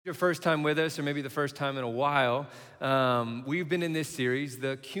Your first time with us, or maybe the first time in a while, we've been in this series,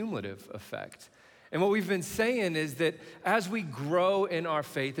 The Cumulative Effect. And what we've been saying is that as we grow in our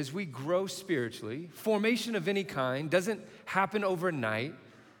faith, as we grow spiritually, formation of any kind doesn't happen overnight,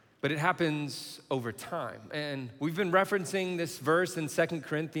 but it happens over time. And we've been referencing this verse in 2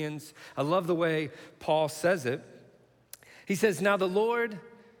 Corinthians. I love the way Paul says it. He says, "Now the Lord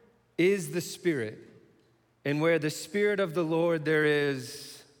is the Spirit, and where the Spirit of the Lord there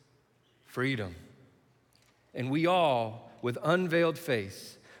is freedom. And we all, with unveiled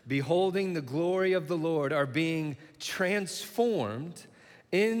face, beholding the glory of the Lord, are being transformed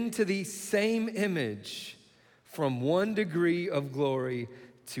into the same image from one degree of glory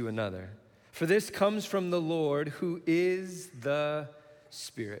to another. For this comes from the Lord, who is the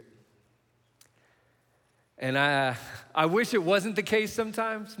Spirit." And I wish it wasn't the case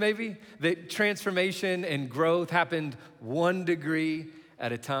sometimes, maybe, that transformation and growth happened 1 degree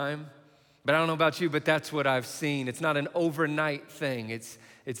at a time. But I don't know about you, but that's what I've seen. It's not an overnight thing. It's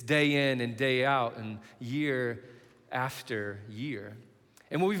day in and day out and year after year.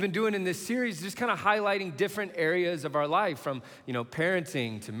 And what we've been doing in this series is just kind of highlighting different areas of our life, from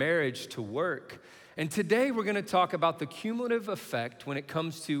parenting to marriage to work. And today we're going to talk about the cumulative effect when it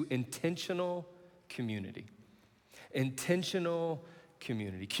comes to intentional community. Intentional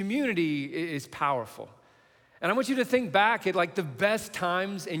community. Community is powerful. And I want you to think back at like the best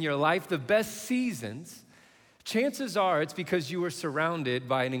times in your life, the best seasons. Chances are it's because you were surrounded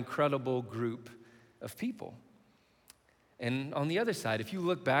by an incredible group of people. And on the other side, if you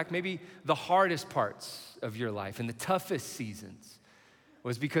look back, maybe the hardest parts of your life and the toughest seasons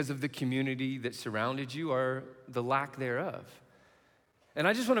was because of the community that surrounded you or the lack thereof. And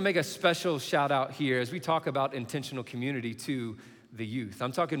I just want to make a special shout out here as we talk about intentional community to the youth.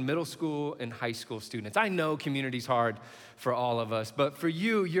 I'm talking middle school and high school students. I know community's hard for all of us, but for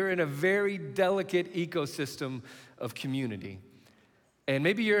you, you're in a very delicate ecosystem of community. And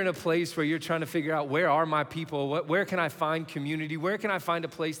maybe you're in a place where you're trying to figure out, where are my people? Where can I find community? Where can I find a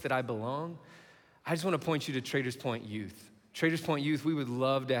place that I belong? I just want to point you to Traders Point Youth. Traders Point Youth, we would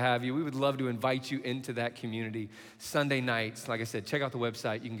love to have you. We would love to invite you into that community. Sunday nights, like I said, check out the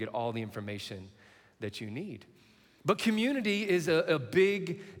website. You can get all the information that you need. But community is a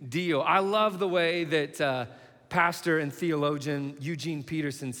big deal. I love the way that pastor and theologian Eugene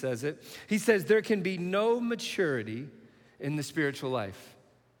Peterson says it. He says, there can be no maturity in the spiritual life,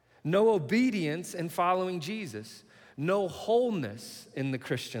 no obedience in following Jesus, no wholeness in the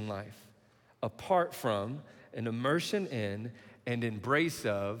Christian life, apart from an immersion in and embrace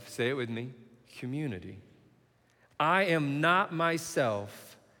of, say it with me, community. I am not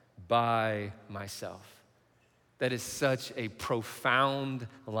myself by myself. That is such a profound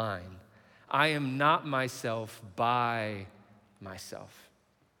line. I am not myself by myself.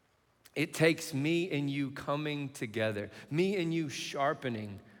 It takes me and you coming together, me and you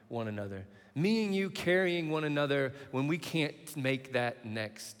sharpening one another, me and you carrying one another when we can't make that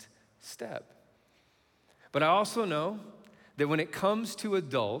next step. But I also know that when it comes to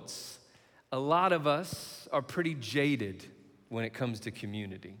adults, a lot of us are pretty jaded when it comes to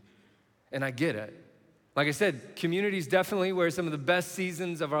community. And I get it. Like I said, community is definitely where some of the best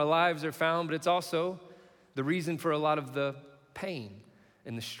seasons of our lives are found, but it's also the reason for a lot of the pain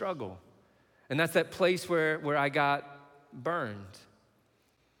and the struggle. And that's that place where I got burned.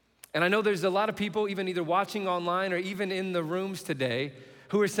 And I know there's a lot of people, even either watching online or even in the rooms today,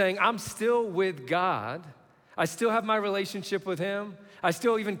 who are saying, I'm still with God. I still have my relationship with Him. I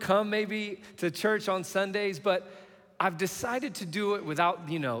still even come maybe to church on Sundays, but I've decided to do it without,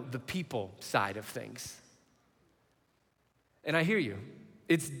 the people side of things. And I hear you.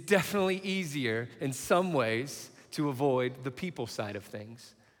 It's definitely easier in some ways to avoid the people side of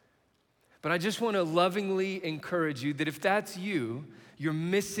things. But I just want to lovingly encourage you that if that's you, you're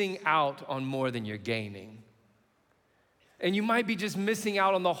missing out on more than you're gaining. And you might be just missing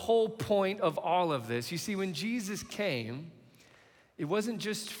out on the whole point of all of this. You see, when Jesus came, it wasn't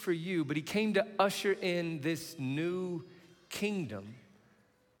just for you, but He came to usher in this new kingdom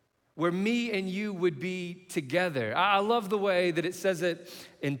where me and you would be together. I love the way that it says it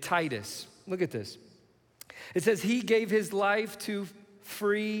in Titus. Look at this. It says, He gave His life to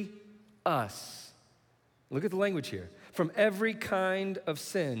free us. Look at the language here. From every kind of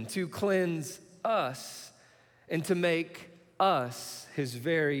sin, to cleanse us and to make us His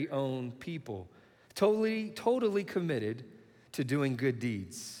very own people. Totally committed to doing good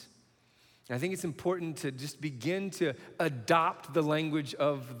deeds. I think it's important to just begin to adopt the language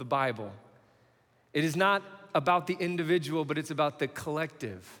of the Bible. It is not about the individual, but it's about the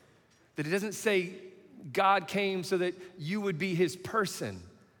collective. That it doesn't say God came so that you would be His person,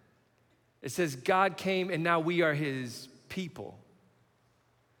 It says God came and now we are his people.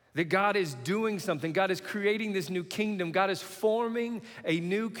 That God is doing something. God is creating this new kingdom. God is forming a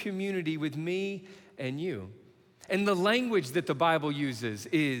new community with me and you. And the language that the Bible uses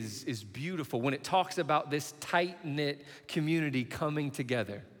is beautiful when it talks about this tight-knit community coming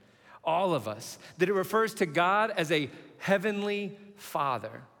together. All of us. That it refers to God as a heavenly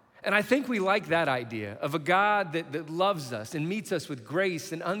Father. And I think we like that idea of a God that loves us and meets us with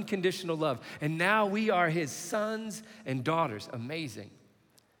grace and unconditional love. And now we are his sons and daughters. Amazing.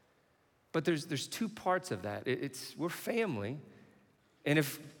 But there's two parts of that. We're family. And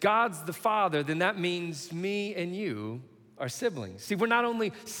if God's the Father, then that means me and you are siblings. See, we're not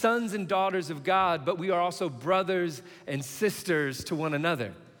only sons and daughters of God, but we are also brothers and sisters to one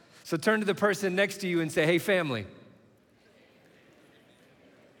another. So turn to the person next to you and say, hey, family.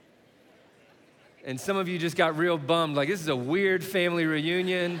 And some of you just got real bummed, like this is a weird family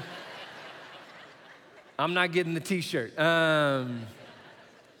reunion. I'm not getting the t-shirt.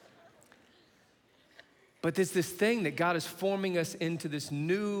 But there's this thing that God is forming us into this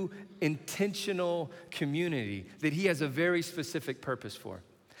new intentional community that he has a very specific purpose for.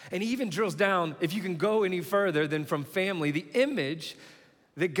 And he even drills down, if you can go any further than from family, the image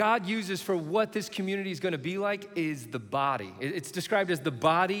that God uses for what this community is gonna be like is the body. It's described as the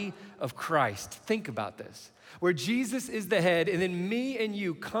body of Christ. Think about this, where Jesus is the head and then me and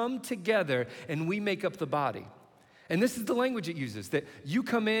you come together and we make up the body. And this is the language it uses, that you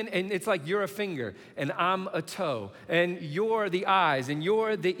come in and it's like you're a finger and I'm a toe and you're the eyes and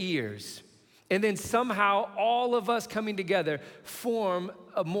you're the ears. And then somehow all of us coming together form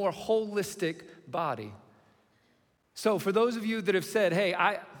a more holistic body. So for those of you that have said, hey,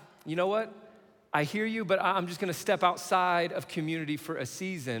 you know what? I hear you, but I'm just gonna step outside of community for a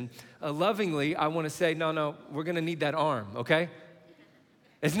season. Lovingly, I wanna say, no, we're gonna need that arm, okay?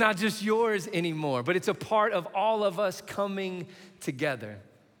 It's not just yours anymore, but it's a part of all of us coming together.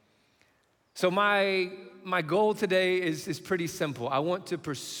 So my goal today is pretty simple. I want to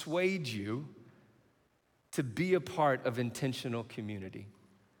persuade you to be a part of intentional community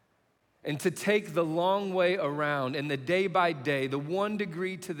and to take the long way around and the day by day, the 1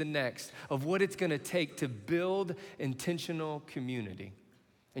 degree to the next of what it's gonna take to build intentional community.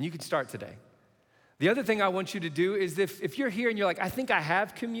 And you can start today. The other thing I want you to do is if you're here and you're like, I think I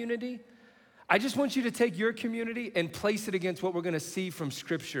have community, I just want you to take your community and place it against what we're gonna see from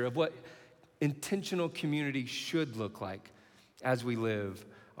Scripture of what intentional community should look like as we live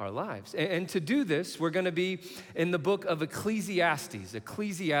our lives. And to do this, we're gonna be in the book of Ecclesiastes,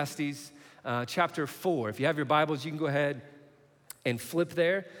 chapter 4. If you have your Bibles, you can go ahead and flip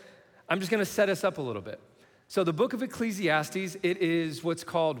there. I'm just gonna set us up a little bit. So the book of Ecclesiastes, it is what's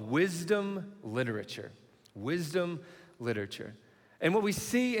called wisdom literature. Wisdom literature. And what we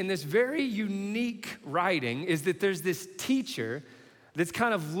see in this very unique writing is that there's this teacher that's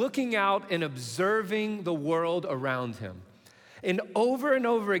kind of looking out and observing the world around him. And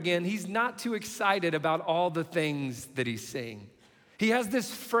over again, he's not too excited about all the things that he's seeing. He has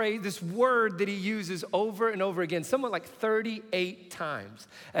this phrase, this word that he uses over and over again, somewhat like 38 times.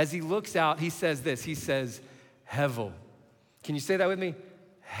 As he looks out, he says this, he says, Hevel. Can you say that with me?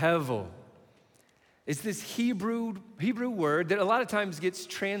 Hevel. It's this Hebrew word that a lot of times gets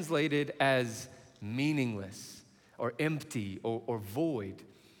translated as meaningless or empty or void.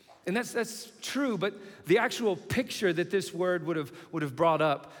 And that's true, but the actual picture that this word would have brought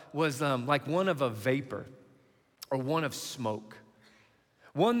up was like one of a vapor or one of smoke.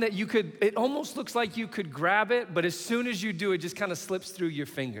 One that it almost looks like you could grab it, but as soon as you do, it just kind of slips through your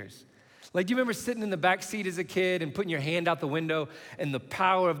fingers. Like, do you remember sitting in the back seat as a kid and putting your hand out the window and the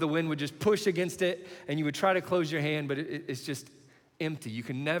power of the wind would just push against it and you would try to close your hand, but it's just empty. You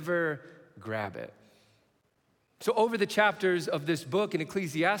can never grab it. So over the chapters of this book in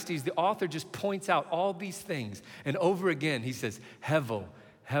Ecclesiastes, the author just points out all these things. And over again, he says, Hevel,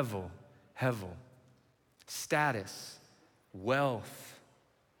 Hevel, Hevel. Status, wealth,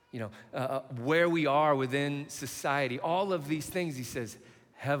 where we are within society. All of these things, he says,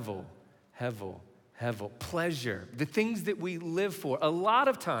 Hevel, Hevel, Hevel. Pleasure, the things that we live for. A lot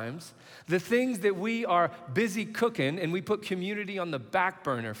of times, the things that we are busy cooking and we put community on the back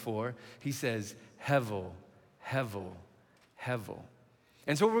burner for, he says, Hevel, Hevel, Hevel.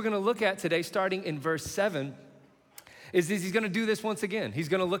 And so what we're gonna look at today, starting in verse 7, is he's gonna do this once again. He's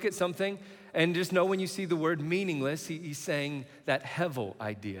gonna look at something and just know when you see the word meaningless, he's saying that Hevel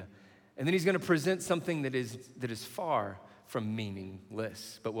idea. And then he's gonna present something that is far from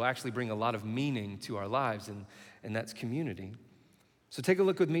meaningless, but will actually bring a lot of meaning to our lives, and that's community. So take a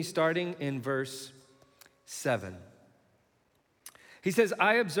look with me starting in verse 7. He says,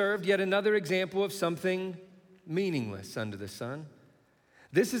 I observed yet another example of something meaningless under the sun.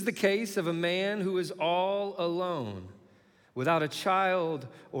 This is the case of a man who is all alone, without a child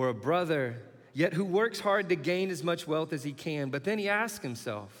or a brother, yet who works hard to gain as much wealth as he can. But then he asks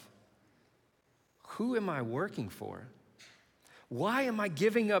himself, who am I working for? Why am I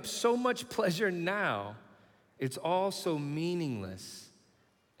giving up so much pleasure now? It's all so meaningless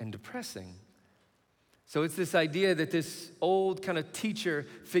and depressing. So it's this idea that this old kind of teacher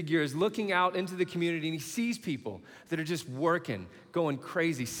figure is looking out into the community and he sees people that are just working, going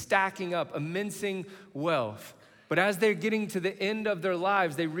crazy, stacking up, immersing wealth. But as they're getting to the end of their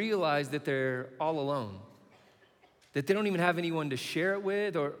lives, they realize that they're all alone, that they don't even have anyone to share it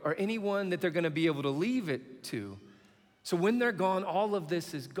with or anyone that they're gonna be able to leave it to. So when they're gone, all of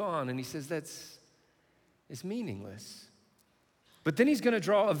this is gone. And he says it's meaningless. But then he's gonna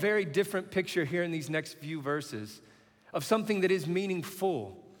draw a very different picture here in these next few verses of something that is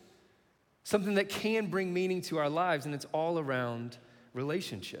meaningful, something that can bring meaning to our lives, and it's all around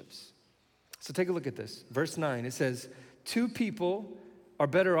relationships. So take a look at this. Verse 9, it says, 2 people are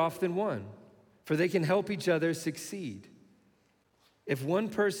better off than one, for they can help each other succeed. If one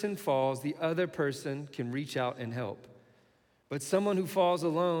person falls, the other person can reach out and help. But someone who falls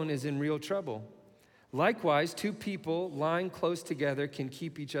alone is in real trouble. Likewise, 2 people lying close together can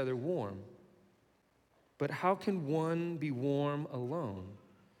keep each other warm. But how can one be warm alone?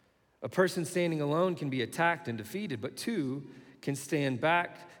 A person standing alone can be attacked and defeated, but 2 can stand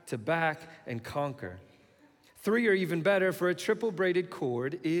back to back and conquer. 3 are even better, for a triple braided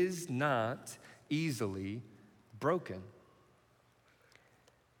cord is not easily broken.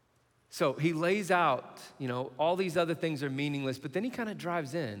 So he lays out, all these other things are meaningless, but then he kind of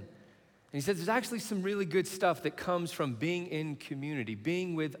drives in. And he says there's actually some really good stuff that comes from being in community,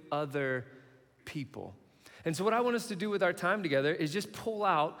 being with other people. And so what I want us to do with our time together is just pull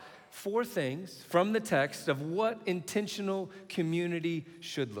out 4 things from the text of what intentional community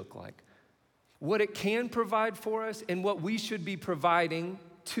should look like, what it can provide for us, and what we should be providing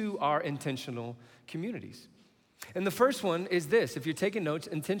to our intentional communities. And the first one is this. If you're taking notes,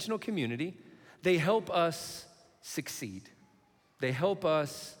 intentional community, they help us succeed. They help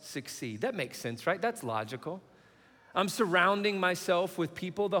us succeed. That makes sense, right? That's logical. I'm surrounding myself with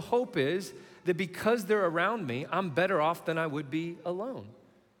people. The hope is that because they're around me, I'm better off than I would be alone.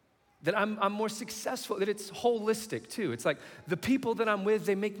 That I'm more successful, that it's holistic too. It's like the people that I'm with,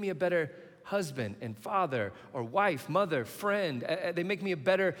 they make me a better husband and father or wife, mother, friend. They make me a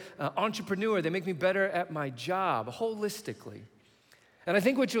better entrepreneur. They make me better at my job, holistically. And I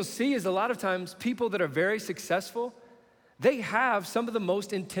think what you'll see is a lot of times people that are very successful, they have some of the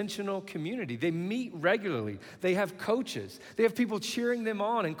most intentional community. They meet regularly. They have coaches. They have people cheering them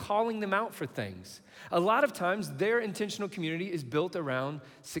on and calling them out for things. A lot of times their intentional community is built around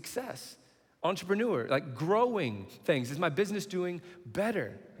success. Entrepreneur, like growing things. Is my business doing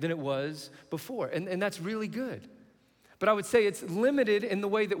better than it was before? And that's really good. But I would say it's limited in the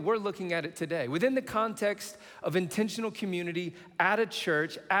way that we're looking at it today. Within the context of intentional community at a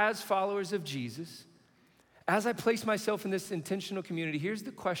church as followers of Jesus, as I place myself in this intentional community, here's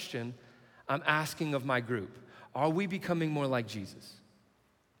the question I'm asking of my group. Are we becoming more like Jesus?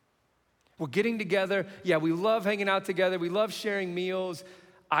 We're getting together. Yeah, we love hanging out together. We love sharing meals.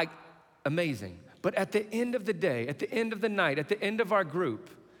 Amazing. But at the end of the day, at the end of the night, at the end of our group,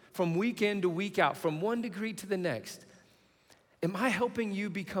 from week in to week out, from one degree to the next, am I helping you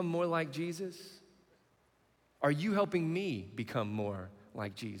become more like Jesus? Are you helping me become more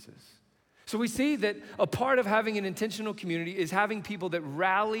like Jesus? So we see that a part of having an intentional community is having people that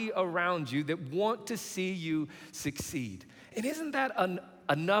rally around you, that want to see you succeed. And isn't that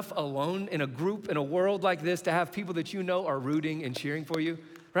enough alone in a group, in a world like this, to have people that you know are rooting and cheering for you,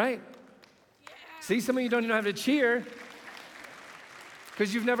 right? Yeah. See, some of you don't even have to cheer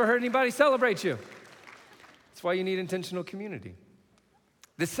because you've never heard anybody celebrate you. That's why you need intentional community.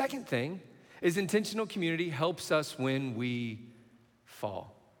 The second thing is intentional community helps us when we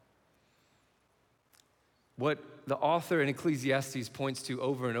fall. What the author in Ecclesiastes points to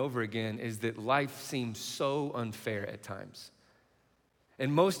over and over again is that life seems so unfair at times.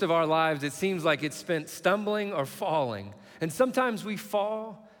 In most of our lives, it seems like it's spent stumbling or falling. And sometimes we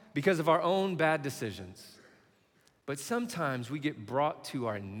fall because of our own bad decisions. But sometimes we get brought to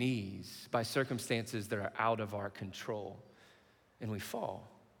our knees by circumstances that are out of our control, and we fall.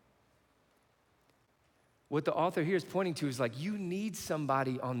 What the author here is pointing to is like, you need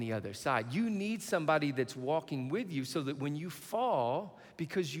somebody on the other side. You need somebody that's walking with you so that when you fall,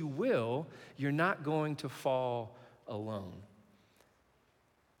 because you will, you're not going to fall alone.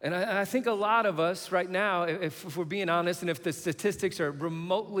 And I think a lot of us right now, if we're being honest and if the statistics are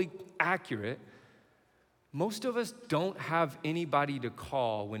remotely accurate, most of us don't have anybody to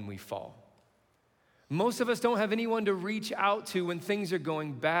call when we fall. Most of us don't have anyone to reach out to when things are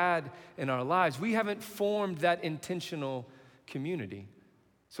going bad in our lives. We haven't formed that intentional community.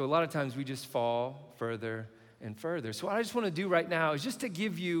 So a lot of times we just fall further and further. So what I just want to do right now is just to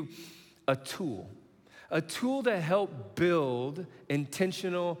give you a tool to help build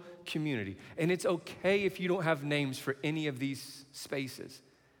intentional community. And it's okay if you don't have names for any of these spaces.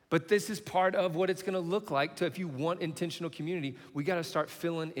 But this is part of what it's gonna look like if you want intentional community, we gotta start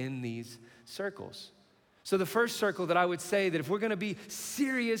filling in these circles. So the first circle that I would say that if we're gonna be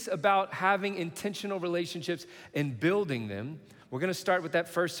serious about having intentional relationships and building them, we're gonna start with that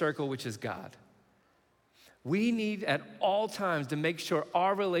first circle, which is God. We need at all times to make sure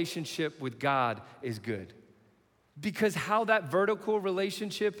our relationship with God is good. Because how that vertical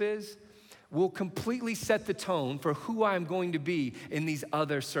relationship is will completely set the tone for who I'm going to be in these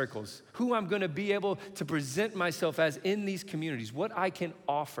other circles, who I'm gonna be able to present myself as in these communities, what I can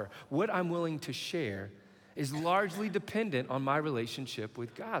offer, what I'm willing to share is largely dependent on my relationship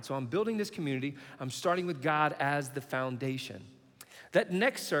with God. So I'm building this community, I'm starting with God as the foundation. That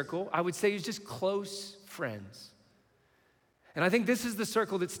next circle, I would say, is just close friends. And I think this is the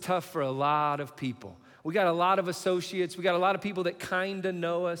circle that's tough for a lot of people. We got a lot of associates, we got a lot of people that kinda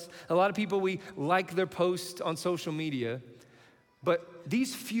know us, a lot of people we like their posts on social media, but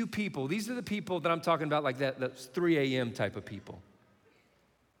these few people, these are the people that I'm talking about, like that's 3 a.m. type of people.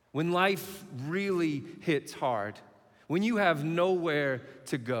 When life really hits hard, when you have nowhere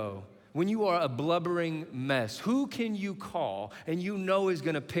to go, when you are a blubbering mess, who can you call and you know is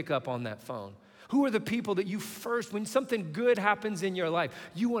gonna pick up on that phone? Who are the people that you first, when something good happens in your life,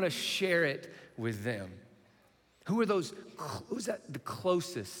 you wanna share it with them? Who are those, who's that the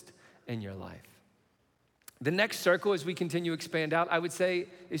closest in your life? The next circle, as we continue to expand out, I would say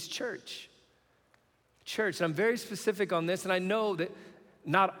is church. Church, and I'm very specific on this, and I know that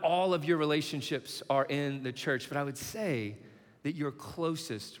not all of your relationships are in the church, but I would say that your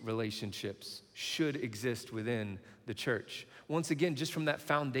closest relationships should exist within the church. Once again, just from that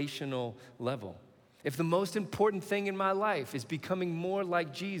foundational level. If the most important thing in my life is becoming more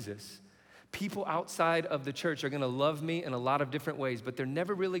like Jesus, people outside of the church are gonna love me in a lot of different ways, but they're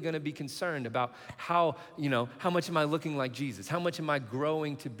never really gonna be concerned about how much am I looking like Jesus? How much am I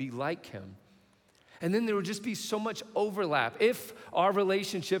growing to be like him? And then there will just be so much overlap if our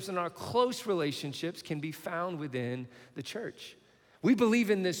relationships and our close relationships can be found within the church. We believe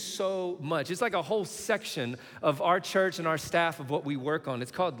in this so much. It's like a whole section of our church and our staff of what we work on.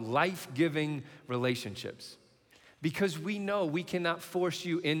 It's called life-giving relationships. Because we know we cannot force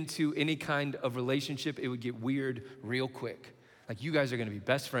you into any kind of relationship. It would get weird real quick. Like, you guys are gonna be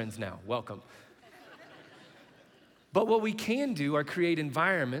best friends now. Welcome. But what we can do are create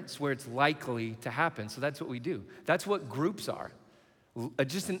environments where it's likely to happen. So that's what we do. That's what groups are.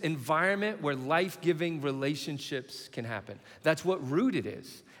 Just an environment where life-giving relationships can happen. That's what Rooted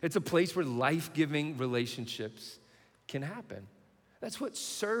is. It's a place where life-giving relationships can happen. That's what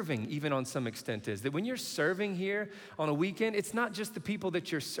serving, even on some extent, is. That when you're serving here on a weekend, it's not just the people that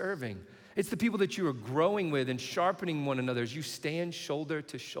you're serving. It's the people that you are growing with and sharpening one another as you stand shoulder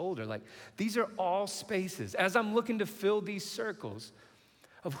to shoulder. Like, these are all spaces. As I'm looking to fill these circles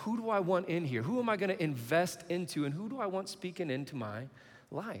of who do I want in here? Who am I gonna invest into? And who do I want speaking into my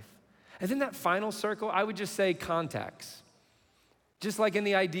life? And then that final circle, I would just say contacts. Just like in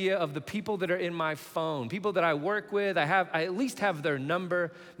the idea of the people that are in my phone, people that I work with, I at least have their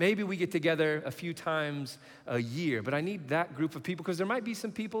number. Maybe we get together a few times a year, but I need that group of people because there might be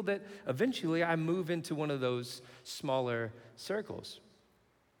some people that eventually I move into one of those smaller circles.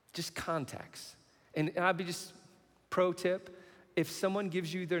 Just contacts. And I'd be just, pro tip, if someone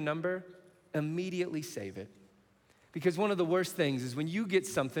gives you their number, immediately save it. Because one of the worst things is when you get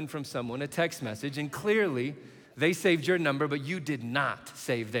something from someone, a text message, and clearly they saved your number, but you did not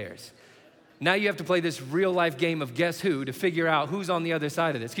save theirs. Now you have to play this real life game of guess who to figure out who's on the other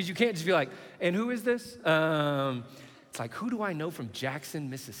side of this. Because you can't just be like, and who is this? It's like, who do I know from Jackson,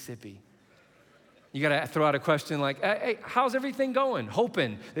 Mississippi? You gotta throw out a question like, hey, how's everything going?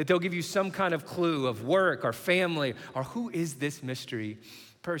 Hoping that they'll give you some kind of clue of work or family or who is this mystery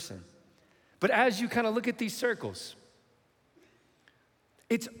person. But as you kind of look at these circles,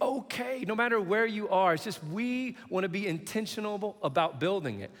 it's okay, no matter where you are. It's just we want to be intentional about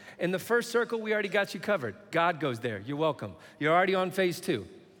building it. In the first circle, we already got you covered. God goes there. You're welcome. You're already on phase 2.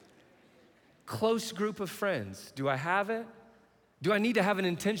 Close group of friends. Do I have it? Do I need to have an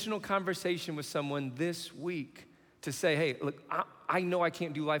intentional conversation with someone this week to say, hey, look, I know I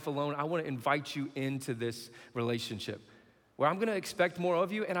can't do life alone. I want to invite you into this relationship where I'm going to expect more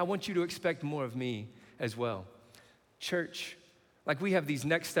of you, and I want you to expect more of me as well. Church, like we have these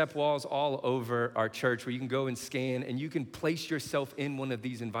next step walls all over our church where you can go and scan and you can place yourself in one of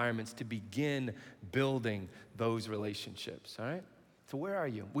these environments to begin building those relationships, all right? So where are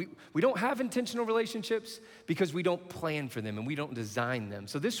you? We don't have intentional relationships because we don't plan for them and we don't design them.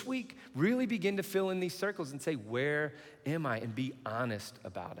 So this week, really begin to fill in these circles and say, where am I? And be honest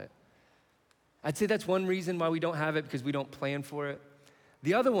about it. I'd say that's one reason why we don't have it, because we don't plan for it.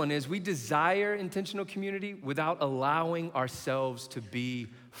 The other one is we desire intentional community without allowing ourselves to be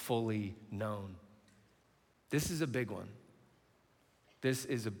fully known. This is a big one. This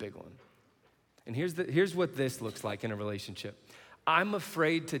is a big one. And here's what this looks like in a relationship. I'm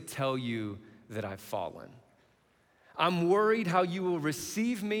afraid to tell you that I've fallen. I'm worried how you will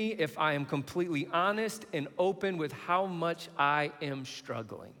receive me if I am completely honest and open with how much I am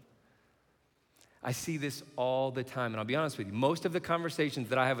struggling. I see this all the time, and I'll be honest with you. Most of the conversations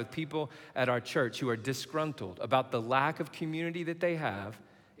that I have with people at our church who are disgruntled about the lack of community that they have,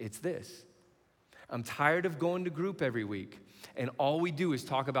 it's this. I'm tired of going to group every week, and all we do is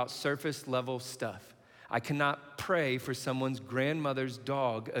talk about surface level stuff. I cannot pray for someone's grandmother's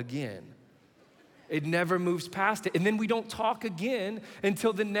dog again. It never moves past it. And then we don't talk again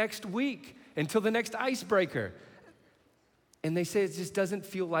until the next week, until the next icebreaker. And they say it just doesn't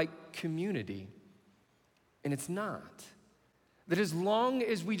feel like community. And it's not. That as long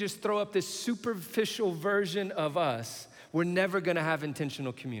as we just throw up this superficial version of us, we're never gonna have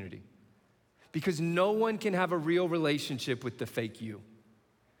intentional community. Because no one can have a real relationship with the fake you.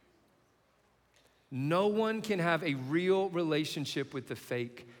 No one can have a real relationship with the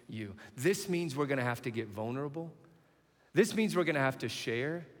fake you. This means we're gonna have to get vulnerable. This means we're gonna have to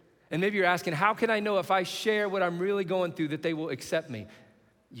share. And maybe you're asking, how can I know if I share what I'm really going through that they will accept me?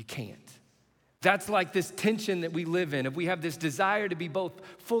 You can't. That's like this tension that we live in. If we have this desire to be both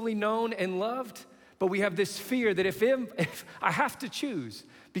fully known and loved, but we have this fear that if I have to choose,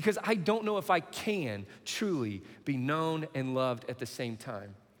 because I don't know if I can truly be known and loved at the same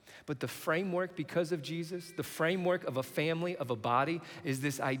time. But the framework, because of Jesus, the framework of a family, of a body, is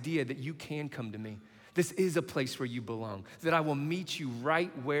this idea that you can come to me. This is a place where you belong, that I will meet you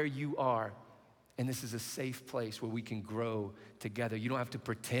right where you are. And this is a safe place where we can grow together. You don't have to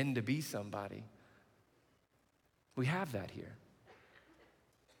pretend to be somebody. We have that here.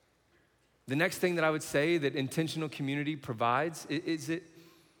 The next thing that I would say that intentional community provides is it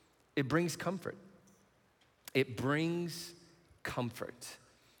brings comfort. It brings comfort.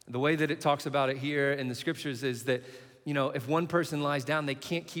 The way that it talks about it here in the scriptures is that, if one person lies down, they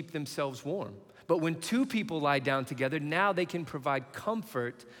can't keep themselves warm. But when two people lie down together, now they can provide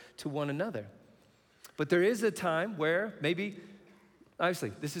comfort to one another. But there is a time where maybe,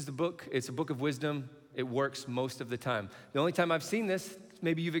 obviously, this is the book, it's a book of wisdom. It works most of the time. The only time I've seen this,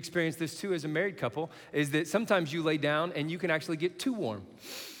 maybe you've experienced this too as a married couple, is that sometimes you lay down and you can actually get too warm.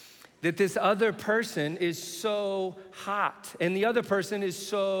 That this other person is so hot and the other person is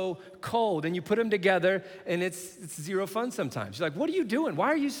so cold, and you put them together and it's zero fun sometimes. You're like, what are you doing? Why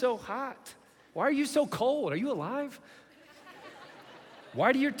are you so hot? Why are you so cold? Are you alive?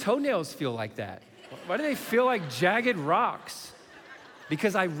 Why do your toenails feel like that? Why do they feel like jagged rocks?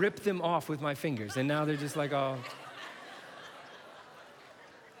 Because I ripped them off with my fingers, and now they're just like, oh.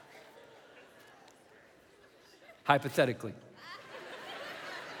 Hypothetically.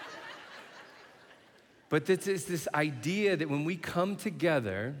 But this is this idea that when we come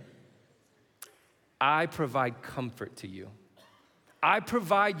together, I provide comfort to you. I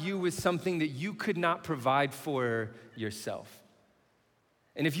provide you with something that you could not provide for yourself.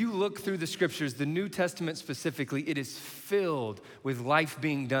 And if you look through the scriptures, the New Testament specifically, it is filled with life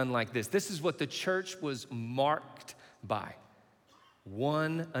being done like this. This is what the church was marked by.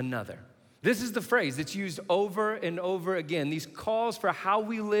 One another. This is the phrase that's used over and over again. These calls for how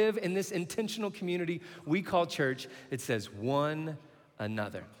we live in this intentional community we call church. It says one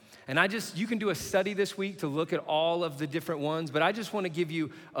another. And you can do a study this week to look at all of the different ones, but I just want to give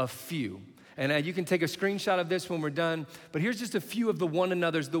you a few. And you can take a screenshot of this when we're done. But here's just a few of the one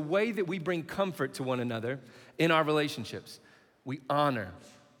another's, the way that we bring comfort to one another in our relationships. We honor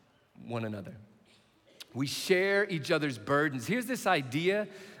one another. We share each other's burdens. Here's this idea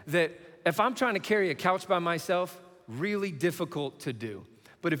that if I'm trying to carry a couch by myself, really difficult to do.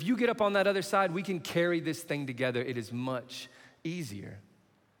 But if you get up on that other side, we can carry this thing together. It is much easier.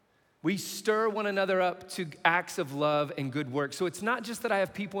 We stir one another up to acts of love and good work. So it's not just that I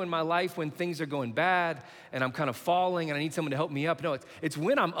have people in my life when things are going bad and I'm kind of falling and I need someone to help me up. No, it's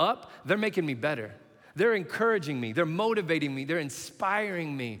when I'm up, they're making me better. They're encouraging me, they're motivating me, they're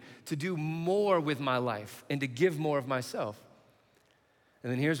inspiring me to do more with my life and to give more of myself.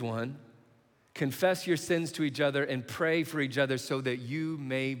 And then here's one: confess your sins to each other and pray for each other so that you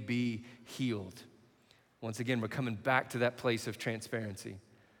may be healed. Once again, we're coming back to that place of transparency.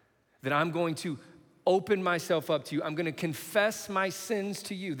 That I'm going to open myself up to you. I'm gonna confess my sins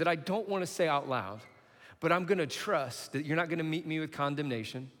to you that I don't wanna say out loud, but I'm gonna trust that you're not gonna meet me with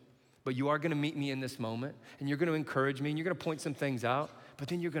condemnation, but you are gonna meet me in this moment, and you're gonna encourage me, and you're gonna point some things out, but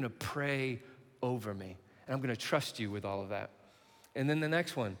then you're gonna pray over me, and I'm gonna trust you with all of that. And then the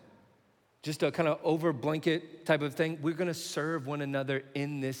next one, just a kind of over blanket type of thing, we're gonna serve one another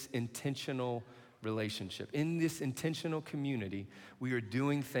in this intentional relationship. In this intentional community, we are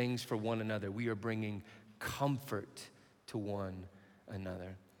doing things for one another. We are bringing comfort to one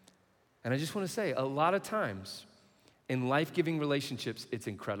another. And I just wanna say, a lot of times in life-giving relationships, it's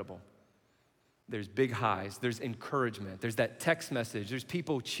incredible. There's big highs, there's encouragement, there's that text message, there's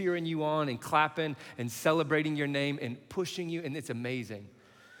people cheering you on and clapping and celebrating your name and pushing you, and it's amazing.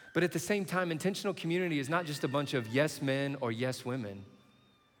 But at the same time, intentional community is not just a bunch of yes men or yes women.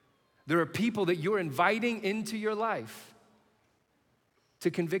 There are people that you're inviting into your life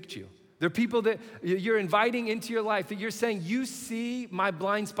to convict you. There are people that you're inviting into your life that you're saying, you see my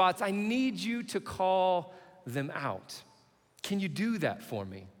blind spots, I need you to call them out. Can you do that for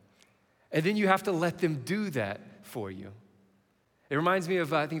me? And then you have to let them do that for you. It reminds me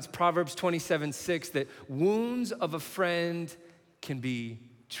of, I think it's Proverbs 27:6, that wounds of a friend can be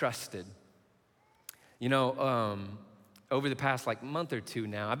trusted. You know, over the past month or two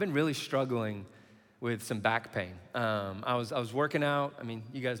now, I've been really struggling with some back pain. I was working out. I mean,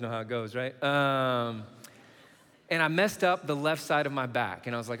 you guys know how it goes, right? And I messed up the left side of my back.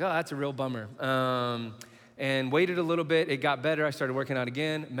 And I was like, oh, that's a real bummer. And waited a little bit, it got better. I started working out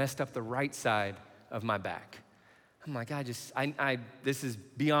again, messed up the right side of my back. I'm like, this is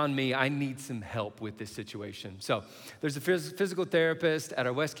beyond me. I need some help with this situation. So there's a physical therapist at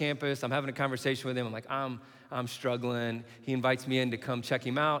our West Campus. I'm having a conversation with him. I'm like, I'm struggling. He invites me in to come check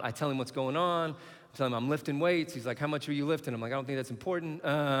him out. I tell him what's going on. I tell him I'm lifting weights. He's like, how much are you lifting? I'm like, I don't think that's important.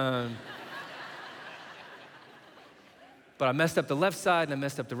 But I messed up the left side and I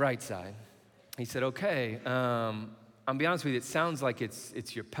messed up the right side. He said, okay, I'll be honest with you, it sounds like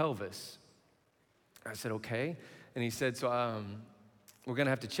it's your pelvis. I said, okay. And he said, so we're gonna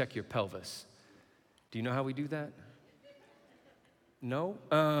have to check your pelvis. Do you know how we do that? No?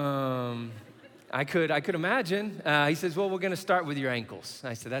 I could imagine. He says, well, we're gonna start with your ankles.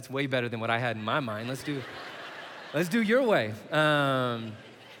 I said, that's way better than what I had in my mind. Let's do your way.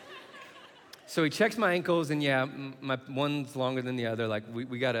 So he checks my ankles, and yeah, my one's longer than the other. Like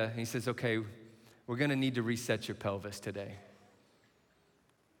we gotta. He says, okay, we're gonna need to reset your pelvis today.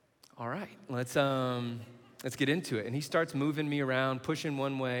 All right, let's get into it. And he starts moving me around, pushing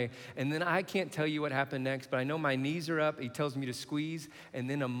one way, and then I can't tell you what happened next, but I know my knees are up. He tells me to squeeze, and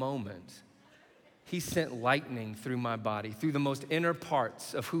then a moment, he sent lightning through my body, through the most inner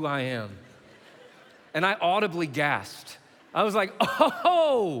parts of who I am. And I audibly gasped. I was like,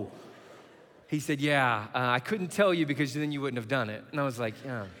 oh! He said, yeah, I couldn't tell you because then you wouldn't have done it. And I was like,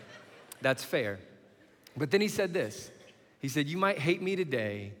 yeah, that's fair. But then he said this. He said, you might hate me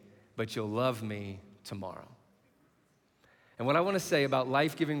today, but you'll love me tomorrow. And what I want to say about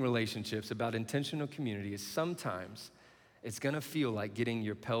life-giving relationships, about intentional community, is sometimes it's going to feel like getting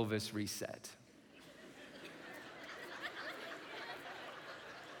your pelvis reset.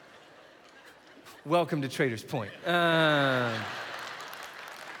 Welcome to Trader's Point.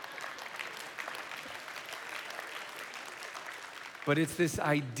 But it's this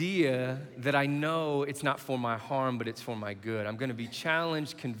idea that I know it's not for my harm, but it's for my good. I'm gonna be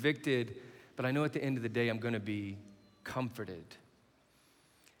challenged, convicted, but I know at the end of the day, I'm gonna be comforted.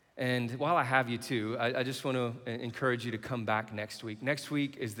 And while I have you too, I just wanna encourage you to come back next week. Next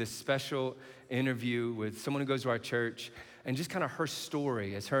week is this special interview with someone who goes to our church, and just kind of her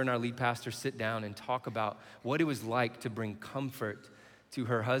story as her and our lead pastor sit down and talk about what it was like to bring comfort to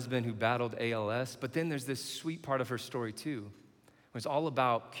her husband who battled ALS. But then there's this sweet part of her story too. It was all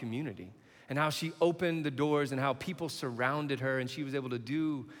about community and how she opened the doors and how people surrounded her and she was able to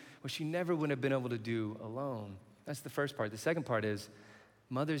do what she never would have been able to do alone. That's the first part. The second part is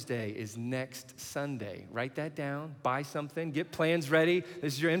Mother's Day is next Sunday. Write that down, buy something, get plans ready.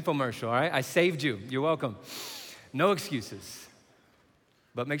 This is your infomercial, all right? I saved you. You're welcome. No excuses.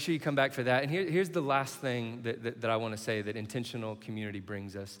 But make sure you come back for that. And here's the last thing that I want to say that intentional community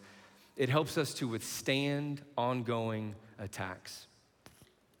brings us. It helps us to withstand ongoing attacks.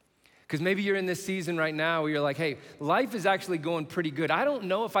 Because maybe you're in this season right now where you're like, hey, life is actually going pretty good. I don't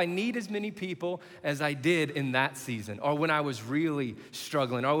know if I need as many people as I did in that season, or when I was really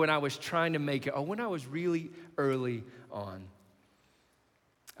struggling, or when I was trying to make it, or when I was really early on.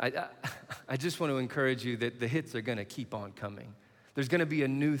 I just want to encourage you that the hits are gonna keep on coming. There's gonna be a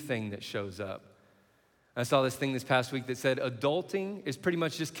new thing that shows up. I saw this thing this past week that said adulting is pretty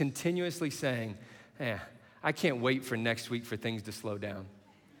much just continuously saying, I can't wait for next week for things to slow down.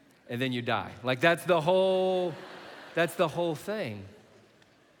 And then you die. Like that's the whole thing.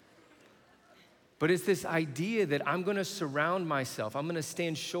 But it's this idea that I'm gonna surround myself, I'm gonna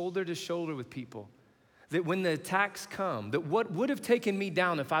stand shoulder to shoulder with people, that when the attacks come, that what would have taken me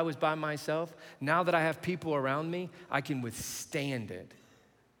down if I was by myself, now that I have people around me, I can withstand it.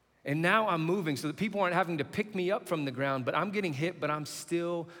 And now I'm moving so that people aren't having to pick me up from the ground, but I'm getting hit, but I'm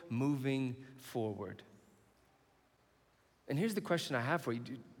still moving forward. And here's the question I have for you.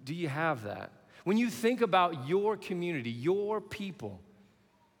 Do you have that? When you think about your community, your people,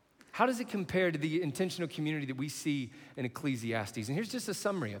 how does it compare to the intentional community that we see in Ecclesiastes? And here's just a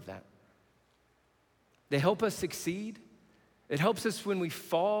summary of that. They help us succeed. It helps us when we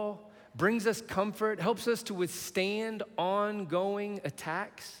fall, brings us comfort, helps us to withstand ongoing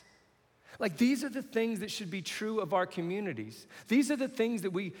attacks. Like these are the things that should be true of our communities. These are the things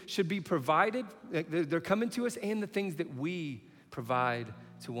that we should be provided, they're coming to us, and the things that we provide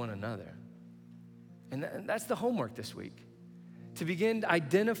to one another. And that's the homework this week, to begin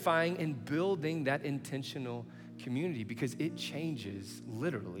identifying and building that intentional community, because it changes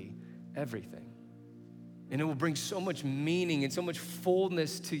literally everything. And it will bring so much meaning and so much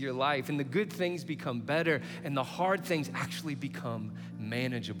fullness to your life. And the good things become better, and the hard things actually become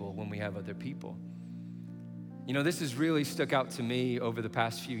manageable when we have other people. You know, this has really stuck out to me over the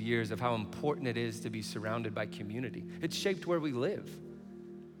past few years of how important it is to be surrounded by community. It's shaped where we live.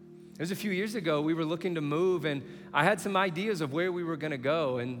 It was a few years ago, we were looking to move, and I had some ideas of where we were gonna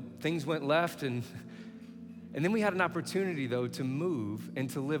go, and things went left, and then we had an opportunity, though, to move and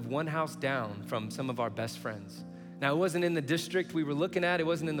to live one house down from some of our best friends. Now, it wasn't in the district we were looking at, it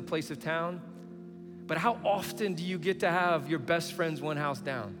wasn't in the place of town, but how often do you get to have your best friends one house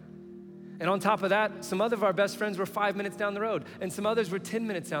down? And on top of that, some other of our best friends were 5 minutes down the road, and some others were 10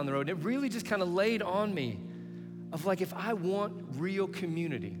 minutes down the road. And it really just kind of laid on me of like, if I want real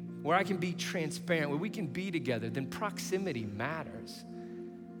community, where I can be transparent, where we can be together, then proximity matters.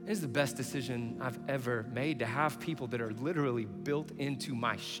 It is the best decision I've ever made, to have people that are literally built into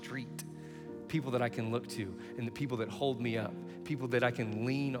my street, people that I can look to, and the people that hold me up, people that I can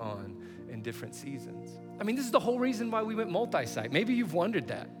lean on in different seasons. I mean, this is the whole reason why we went multi-site. Maybe you've wondered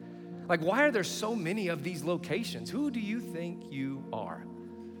that. Like, why are there so many of these locations? Who do you think you are?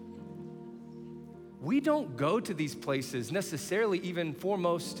 We don't go to these places necessarily even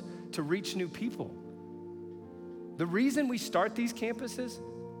foremost to reach new people. The reason we start these campuses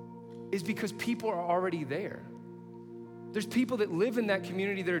is because people are already there. There's people that live in that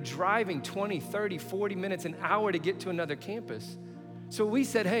community that are driving 20, 30, 40 minutes, an hour to get to another campus. So we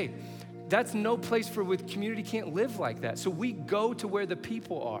said, hey, that's no place for with community can't live like that. So we go to where the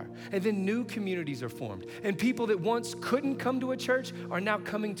people are, and then new communities are formed. And people that once couldn't come to a church are now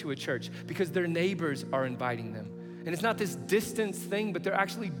coming to a church because their neighbors are inviting them. And it's not this distance thing, but they're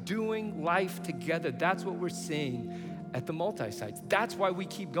actually doing life together. That's what we're seeing at the multi-sites. That's why we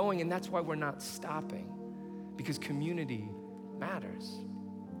keep going, and that's why we're not stopping, because community matters.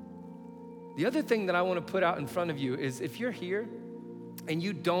 The other thing that I want to put out in front of you is, if you're here and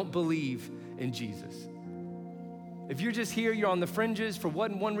you don't believe in Jesus, if you're just here, you're on the fringes for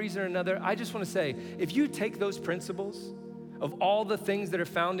one reason or another, I just want to say, if you take those principles of all the things that are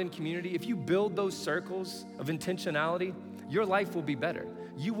found in community, if you build those circles of intentionality, your life will be better.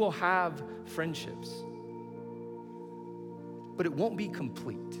 You will have friendships, but it won't be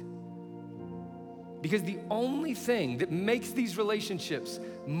complete. Because the only thing that makes these relationships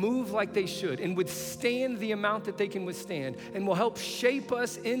move like they should and withstand the amount that they can withstand and will help shape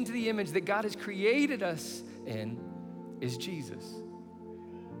us into the image that God has created us in is Jesus.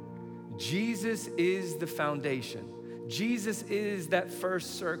 Jesus is the foundation. Jesus is that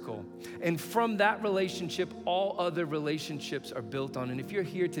first circle. And from that relationship, all other relationships are built on. And if you're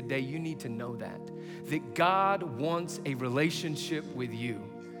here today, you need to know that God wants a relationship with you.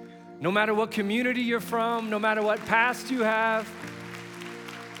 No matter what community you're from, no matter what past you have,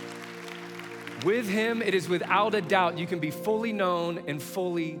 with him, it is without a doubt you can be fully known and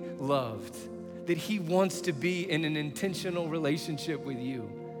fully loved. That he wants to be in an intentional relationship with you.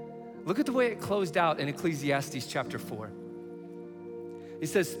 Look at the way it closed out in Ecclesiastes chapter 4. It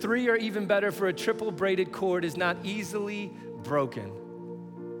says, 3 are even better, for a triple braided cord is not easily broken.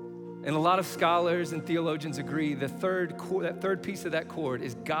 And a lot of scholars and theologians agree that third piece of that chord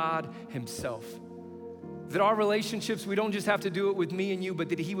is God himself. That our relationships, we don't just have to do it with me and you, but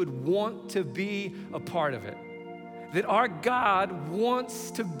that he would want to be a part of it. That our God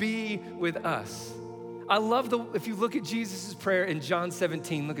wants to be with us. I love if you look at Jesus' prayer in John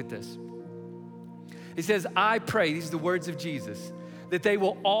 17, look at this. He says, I pray, these are the words of Jesus, that they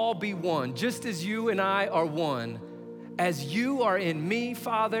will all be one, just as you and I are one, as you are in me,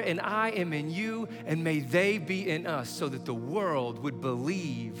 Father, and I am in you, and may they be in us, so that the world would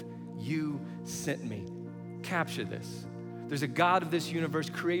believe you sent me. Capture this. There's a God of this universe,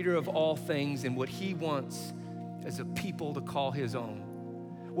 creator of all things, and what he wants is a people to call his own.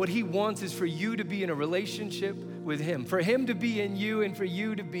 What he wants is for you to be in a relationship with him, for him to be in you, and for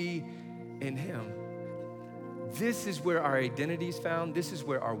you to be in him. This is where our identity is found. This is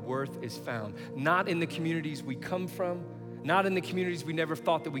where our worth is found. Not in the communities we come from, not in the communities we never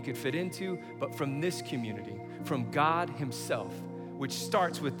thought that we could fit into, but from this community, from God himself, which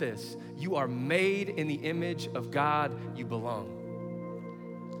starts with this: you are made in the image of God, you belong.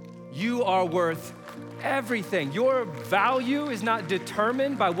 You are worth everything. Your value is not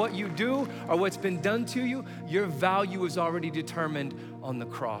determined by what you do or what's been done to you. Your value is already determined on the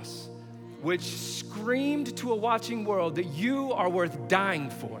cross, which screamed to a watching world that you are worth dying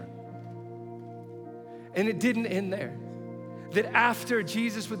for. And it didn't end there. That after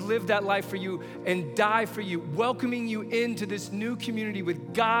Jesus would live that life for you and die for you, welcoming you into this new community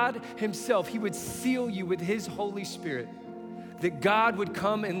with God himself, he would seal you with his Holy Spirit. That God would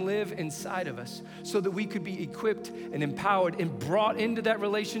come and live inside of us so that we could be equipped and empowered and brought into that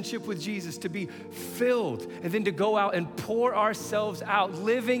relationship with Jesus to be filled and then to go out and pour ourselves out,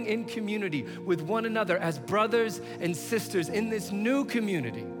 living in community with one another as brothers and sisters in this new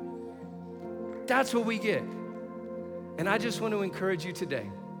community. That's what we get. And I just want to encourage you today.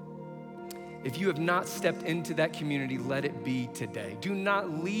 If you have not stepped into that community, let it be today. Do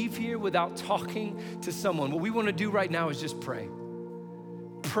not leave here without talking to someone. What we want to do right now is just pray.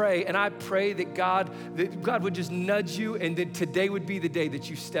 Pray, and I pray that God would just nudge you, and that today would be the day that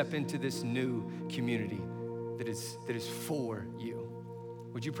you step into this new community that is for you.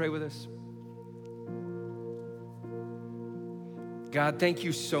 Would you pray with us? God, thank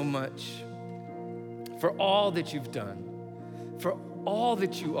you so much for all that you've done, for all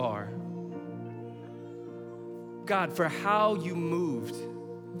that you are. God, for how you moved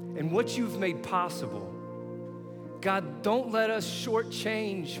and what you've made possible. God, don't let us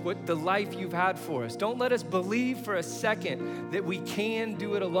shortchange what the life you've had for us. Don't let us believe for a second that we can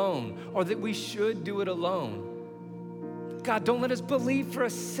do it alone or that we should do it alone. God, don't let us believe for a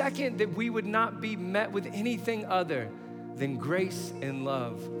second that we would not be met with anything other than grace and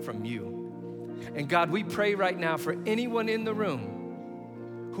love from you. And God, we pray right now for anyone in the room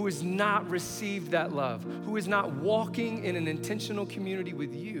who has not received that love, who is not walking in an intentional community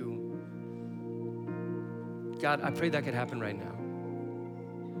with you. God, I pray that could happen right now.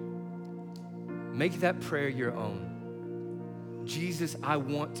 Make that prayer your own. Jesus, I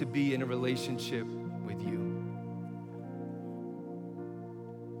want to be in a relationship with you.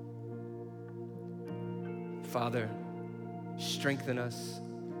 Father, strengthen us,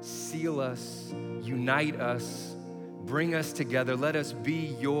 seal us, unite us, bring us together. Let us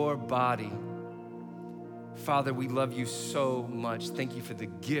be your body. Father, we love you so much. Thank you for the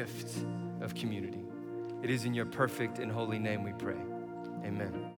gift of community. It is in your perfect and holy name we pray. Amen.